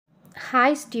Hi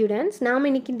students, நாம்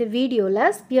இன்னைக்கு இந்த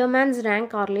வீடியோவில் Spearman's rank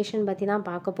correlation பற்றி தான்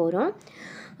பார்க்க போகிறோம்.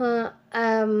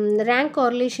 ரேங்க்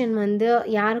கார்லேஷன் வந்து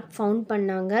யாருக்கு ஃபவுண்ட்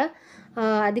பண்ணாங்க,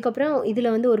 அதுக்கப்புறம்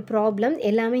இதில் வந்து ஒரு ப்ராப்ளம்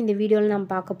எல்லாமே இந்த வீடியோவில் நம்ம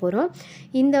பார்க்க போகிறோம்.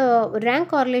 இந்த rank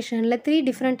கார்லேஷனில் 3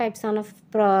 different types of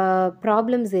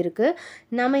problems இருக்குது.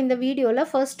 நம்ம இந்த வீடியோவில்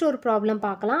ஃபர்ஸ்ட் ஒரு ப்ராப்ளம்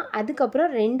பார்க்கலாம், அதுக்கப்புறம்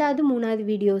 2வது 3வது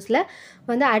வீடியோஸில்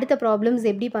வந்து அடுத்த ப்ராப்ளம்ஸ்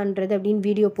எப்படி பண்ணுறது அப்படின்னு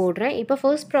வீடியோ போடுறேன். இப்போ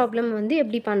ஃபர்ஸ்ட் ப்ராப்ளம் வந்து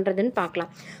எப்படி பண்ணுறதுன்னு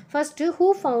பார்க்கலாம். First who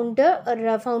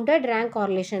founded rank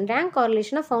correlation, rank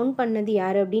கார்லேஷனை found பண்ணது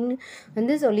யார் அப்படின்னு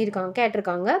வந்து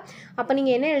கேட்டிருக்காங்க. அப்போ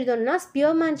நீங்கள் என்ன எழுதணும்னா,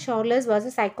 Spearman Charles was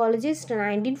a psychologist in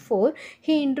 1904.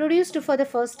 He introduced for the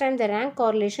first time the rank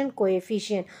correlation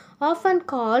coefficient, often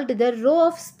called the row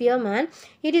of Spearman.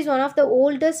 It is one of the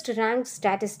oldest rank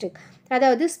statistic.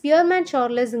 அதாவது Spearman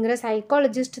Charlesங்கிற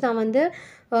சைக்காலஜிஸ்ட் தான் வந்து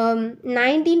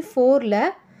 1904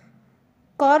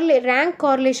 rank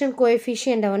correlation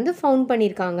கோஎஃபிஷியண்ட்டை வந்து found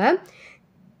பண்ணியிருக்காங்க.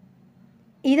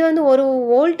 இது வந்து ஒரு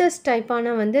oldest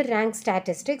டைப்பான வந்து rank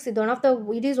statistics.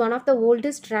 It is one of the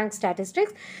oldest rank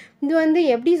statistics. இது வந்து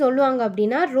எப்படி சொல்லுவாங்க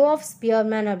அப்படின்னா, ரோ ஆஃப்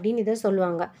ஸ்பியர்மேன் அப்படின்னு இதை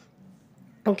சொல்லுவாங்க.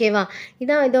 ஓகேவா,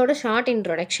 இதான் இதோட ஷார்ட்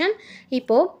இன்ட்ரொடக்ஷன்.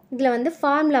 இப்போது இதில் வந்து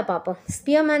ஃபார்முலா பார்ப்போம்.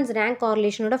 Spearman's ரேங்க்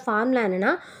கார்லேஷனோட ஃபார்முலா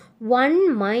என்னென்னா 1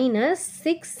 minus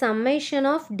 6 summation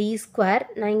of D square.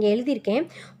 நான் இங்கே எழுதியிருக்கேன்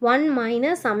 1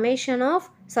 minus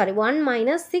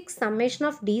 6 summation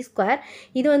of D square.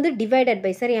 இது வந்து டிவைடட்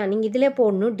பை, சரியா, நீங்கள் இதிலே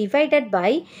போடணும், divided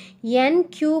by n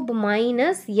cube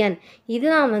minus n.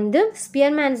 இதுதான் வந்து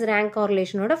Spearman's ரேங்க்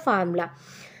கார்லேஷனோட ஃபார்முலா.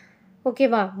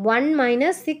 ஓகேவா, 1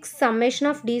 minus 6 summation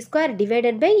of D square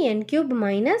divided by n cube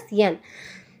minus n.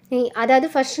 அதாவது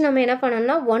ஃபஸ்ட்டு நம்ம என்ன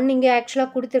பண்ணோம்னா, 1 இங்கே ஆக்சுவலாக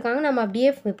கொடுத்துருக்காங்க, நம்ம அப்படியே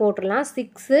போட்டுடலாம்.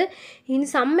 6 இன்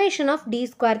சம்மேஷன் ஆஃப் டி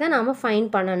ஸ்கொயர் தான் நம்ம ஃபைன்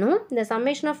பண்ணணும். இந்த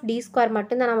சம்மேஷன் ஆஃப் டி ஸ்கொயர்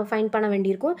மட்டும்தான் நம்ம ஃபைன் பண்ண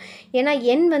வேண்டியிருக்கும். ஏன்னா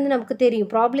n வந்து நமக்கு தெரியும்,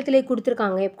 ப்ராப்ளத்திலே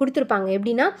கொடுத்துருப்பாங்க.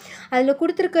 எப்படின்னா, அதில்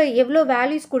கொடுத்துருக்க எவ்வளோ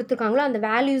வேல்யூஸ் கொடுத்துருக்காங்களோ அந்த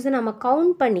வேல்யூஸை நம்ம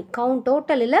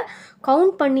டோட்டலில்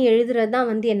கவுண்ட் பண்ணி எழுதுறது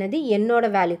தான் வந்து என்னது, என்னோட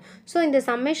வேல்யூ. ஸோ இந்த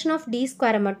சம்மேஷன் ஆஃப் டி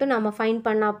ஸ்கொயரை மட்டும் நம்ம ஃபைன்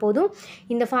பண்ணால் போதும்.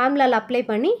 இந்த ஃபார்முலாவில் அப்ளை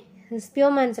பண்ணி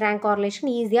Spearman's ரேங்க் கார்லேஷன்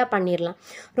ஈஸியாக பண்ணிடலாம்.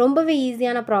 ரொம்பவே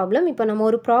ஈஸியான ப்ராப்ளம். இப்போ நம்ம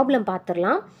ஒரு ப்ராப்ளம்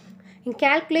பார்த்துடலாம்.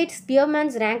 Calculate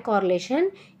Spearman's rank correlation.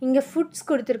 இங்கே ஃபுட்ஸ்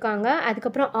கொடுத்துருக்காங்க,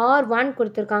 அதுக்கப்புறம் R1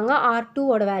 கொடுத்துருக்காங்க,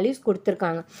 R2ஓட வேல்யூஸ்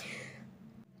கொடுத்துருக்காங்க.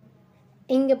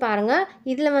 இங்கே பாருங்கள்,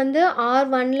 இதில் வந்து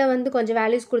R1ல் வந்து கொஞ்சம்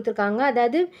வேல்யூஸ் கொடுத்துருக்காங்க.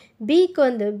 அதாவது பிக்கு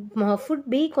வந்து ஃபுட்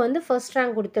பிக்கு வந்து ஃபர்ஸ்ட்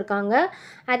ரேங்க் கொடுத்துருக்காங்க.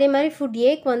 அதே மாதிரி ஃபுட்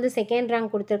ஏக்கு வந்து செகண்ட்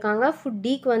ரேங்க் கொடுத்துருக்காங்க. ஃபுட்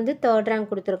டிக்கு வந்து தேர்ட் ரேங்க்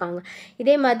கொடுத்துருக்காங்க.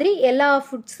 இதே மாதிரி எல்லா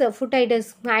ஃபுட்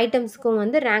ஐட்டம்ஸுக்கும்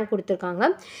வந்து ரேங்க் கொடுத்துருக்காங்க.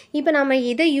 இப்போ நம்ம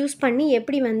இதை யூஸ் பண்ணி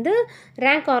எப்படி வந்து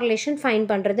ரேங்க் கார்லேஷன் ஃபைன்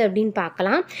பண்ணுறது அப்படின்னு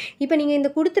பார்க்கலாம். இப்போ நீங்கள்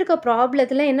இந்த கொடுத்துருக்க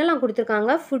ப்ராப்ளத்தில் என்னெல்லாம்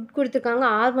கொடுத்துருக்காங்க, ஃபுட் கொடுத்துருக்காங்க,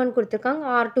 R1 கொடுத்துருக்காங்க,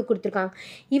 R2 கொடுத்துருக்காங்க.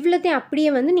 இவ்வளோத்தையும்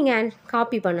அப்படியே வந்து நீங்கள்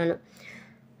காப்பி பண்ணணும்.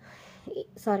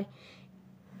 சாரி,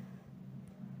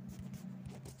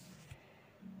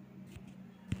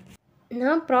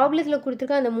 நான் ப்ராப்ளத்தில்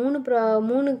கொடுத்துருக்க அந்த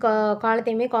மூணு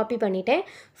காலத்தையுமே காப்பி பண்ணிட்டேன்.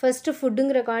 ஃபஸ்ட்டு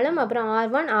ஃபுட்டுங்கிற காலம், அப்புறம்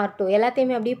R1 R2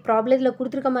 எல்லாத்தையுமே அப்படியே ப்ராப்ளத்தில்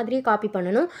கொடுத்துருக்க மாதிரியே காப்பி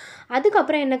பண்ணணும்.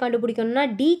 அதுக்கப்புறம் என்ன கண்டுபிடிக்கணும்னா,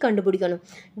 டி கண்டுபிடிக்கணும்.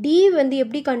 டி வந்து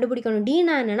எப்படி கண்டுபிடிக்கணும்,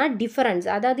 டினா என்னென்னா டிஃபரன்ஸ்.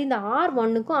 அதாவது இந்த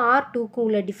R1க்கும் R2க்கும்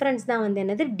உள்ள டிஃபரன்ஸ் தான் வந்து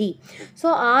என்னது, D. So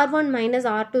R1 minus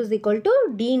R2 is equal to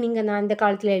D. நான் இந்த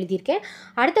காலத்தில் எழுதியிருக்கேன்.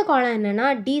 அடுத்த காலம் என்னென்னா,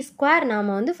 டி ஸ்கொயர்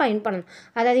நாம் வந்து ஃபைன் பண்ணணும்.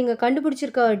 அதாவது இங்கே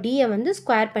கண்டுபிடிச்சிருக்க டியை வந்து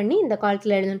ஸ்கொயர் பண்ணி இந்த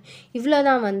காலத்தில் எழுதணும். இவ்வளோ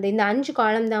தான் வந்து இந்த 5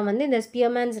 காலம் தான் வந்து இந்த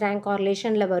Spearman's ரேங்க்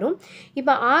கார்லேஷனில் வரும்.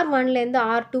 இப்போ R1லேருந்து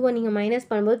R2வை நீங்கள் மைனஸ்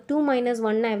பண்ணும்போது 2 மைனஸ்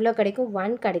 1னா எவ்வளோ கிடைக்கும்,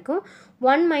 1 கிடைக்கும்.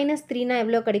 1 மைனஸ் 3னா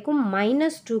எவ்வளோ கிடைக்கும்,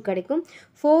 -2 கிடைக்கும்.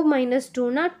 4 minus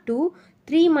 2னா 2,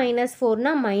 3 minus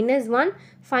 4னா -1,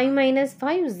 5 minus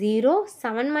 5 0,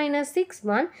 7 minus 6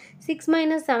 1, 6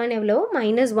 minus 7 எவ்வளோ,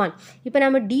 -1. இப்போ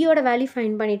நம்ம டியோட வேல்யூ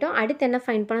ஃபைன் பண்ணிட்டோம். அடுத்து என்ன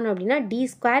ஃபைன் பண்ணணும் அப்படின்னா, டி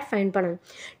ஸ்கொயர் ஃபைன் பண்ணணும்.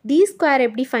 டி ஸ்கொயர்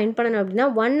எப்படி ஃபைன் பண்ணணும் அப்படின்னா,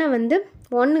 1 வந்து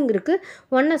 1 இருக்குது,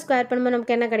 1 ஸ்கொயர் பண்ணும்போது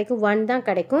நமக்கு என்ன கிடைக்கும், 1 தான்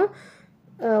கிடைக்கும்.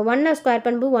 1 ஸ்கொயர்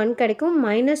பண்ணும்போது 1 கிடைக்கும்.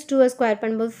 -2 ஸ்கொயர்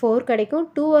பண்ணும்போது 4 கிடைக்கும்.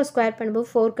 2 ஸ்கொயர் பண்ணும்போது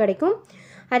 4 கிடைக்கும்.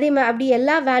 அதே மாதிரி அப்படி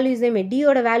எல்லா வேல்யூஸையுமே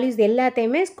டியோட வேல்யூஸ்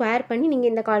எல்லாத்தையுமே ஸ்கொயர் பண்ணி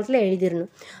நீங்கள் இந்த காலத்தில்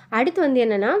எழுதிடணும். அடுத்து வந்து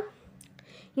என்னென்னா,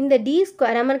 இந்த டி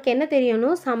ஸ்கொயர் நமக்கு என்ன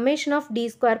தெரியணும், சம்மேஷன் ஆஃப் டி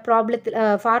ஸ்கொயர் ப்ராப்ளத்தில்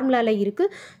ஃபார்முலாவில் இருக்குது.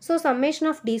 So summation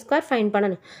of D square fine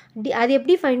பண்ணணும். அது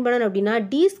எப்படி ஃபைன் பண்ணணும் அப்படின்னா,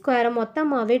 டி ஸ்கொயரை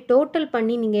மொத்தமாகவே டோட்டல்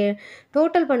பண்ணி நீங்கள்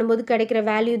டோட்டல் பண்ணும்போது கிடைக்கிற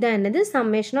வேல்யூ தான் என்னது,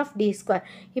 சம்மேஷன் ஆஃப் டி ஸ்கொயர்.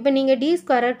 இப்போ நீங்கள் டி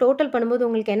ஸ்கொயரை டோட்டல் பண்ணும்போது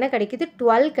உங்களுக்கு என்ன கிடைக்குது,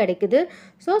 12 கிடைக்குது.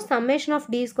 So summation of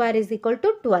D square is equal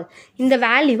to 12. இந்த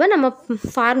வேல்யூவை நம்ம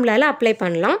ஃபார்முலாவில் அப்ளை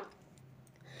பண்ணலாம்.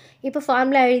 இப்போ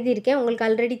ஃபார்முலா எழுதியிருக்கேன், உங்களுக்கு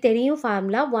ஆல்ரெடி தெரியும்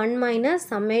formula. 1 minus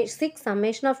 6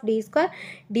 summation of D square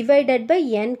divided by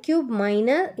n cube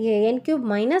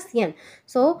minus n.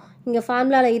 So இங்கே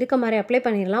ஃபார்முலாவில் இருக்க மாதிரி அப்ளை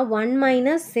பண்ணிடலாம். 1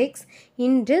 minus 6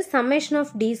 into summation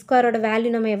of D ஸ்கொயரோட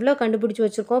வேல்யூ நம்ம எவ்வளோ கண்டுபிடிச்சி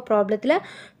வச்சுருக்கோம், ப்ராப்ளத்தில்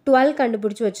 12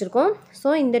 கண்டுபிடிச்சி வச்சுருக்கோம். ஸோ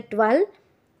இந்த 12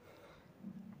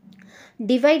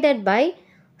 டிவைடட் பை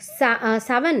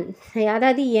 7,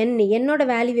 அதாவது என்னோட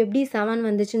வேல்யூ எப்படி 7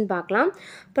 வந்துச்சுன்னு பார்க்கலாம்.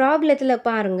 ப்ராப்ளத்தில்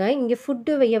பாருங்கள், இங்கே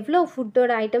ஃபுட்டு எவ்வளோ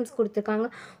ஃபுட்டோட ஐட்டம்ஸ் கொடுத்துருக்காங்க.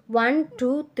 1 2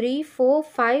 3 4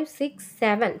 5 6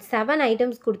 7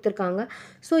 ஐட்டம்ஸ் கொடுத்துருக்காங்க.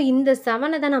 ஸோ இந்த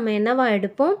 7 தான் நம்ம என்னவா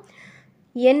எடுப்போம்,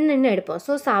 என்னன்னு எடுப்போம்.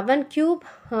 ஸோ 7 கியூப்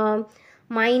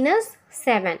மைனஸ்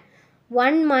 7,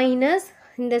 1 மைனஸ்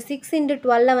இந்த 6 இன்ட்டு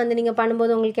 12 வந்து நீங்கள்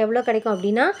பண்ணும்போது உங்களுக்கு எவ்வளோ கிடைக்கும்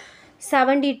அப்படின்னா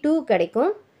 72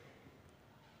 கிடைக்கும்.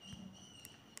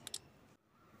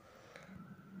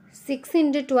 6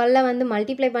 இன்ட்டு 12 வந்து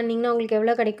மல்டிப்ளை பண்ணிங்கன்னா உங்களுக்கு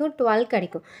எவ்வளோ கிடைக்கும், 12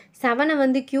 கிடைக்கும். 7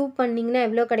 வந்து க்யூப் பண்ணிங்கன்னா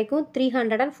எவ்வளோ கிடைக்கும்,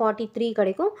 343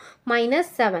 கிடைக்கும், minus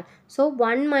 7. So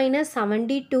 1 minus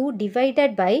 72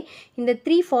 divided by இந்த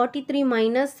 343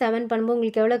 மைனஸ் 7 பண்ணும்போது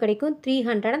உங்களுக்கு எவ்வளோ கிடைக்கும்,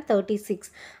 336.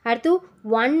 அடுத்து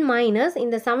 1 மைனஸ்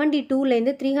இந்த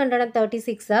 72லேருந்து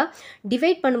 336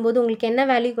 டிவைட் பண்ணும்போது உங்களுக்கு என்ன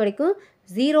வேல்யூ கிடைக்கும்,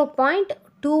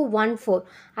 0.214.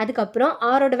 அதுக்கப்புறம்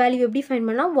ஆரோட வேல்யூ எப்படி ஃபைண்ட்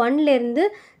பண்ணலாம், 1லேருந்து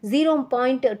 1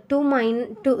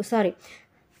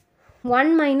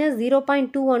 மைனஸ்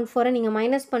 0.214 நீங்கள்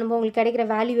மைனஸ் பண்ணும்போது உங்களுக்கு கிடைக்கிற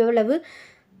வேல்யூ எவ்வளவு,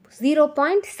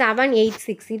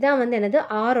 0.786. இதான் வந்து என்னது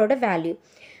ஆரோட வேல்யூ.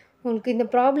 உங்களுக்கு இந்த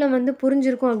ப்ராப்ளம் வந்து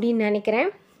புரிஞ்சிருக்கும் அப்படின்னு நினைக்கிறேன்.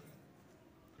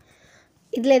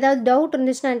 இதில் ஏதாவது டவுட்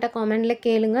இருந்துச்சுன்னா என்கிட்ட காமெண்டில்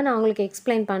கேளுங்க, நான் உங்களுக்கு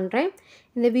எக்ஸ்பிளைன் பண்ணுறேன்.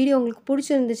 இந்த வீடியோ உங்களுக்கு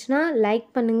பிடிச்சிருந்துச்சுன்னா லைக்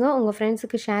பண்ணுங்கள், உங்கள்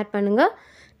ஃப்ரெண்ட்ஸுக்கு ஷேர் பண்ணுங்கள்,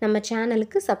 நம்ம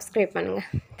சேனலுக்கு சப்ஸ்கிரைப் பண்ணுங்கள்.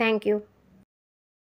 தேங்க்யூ.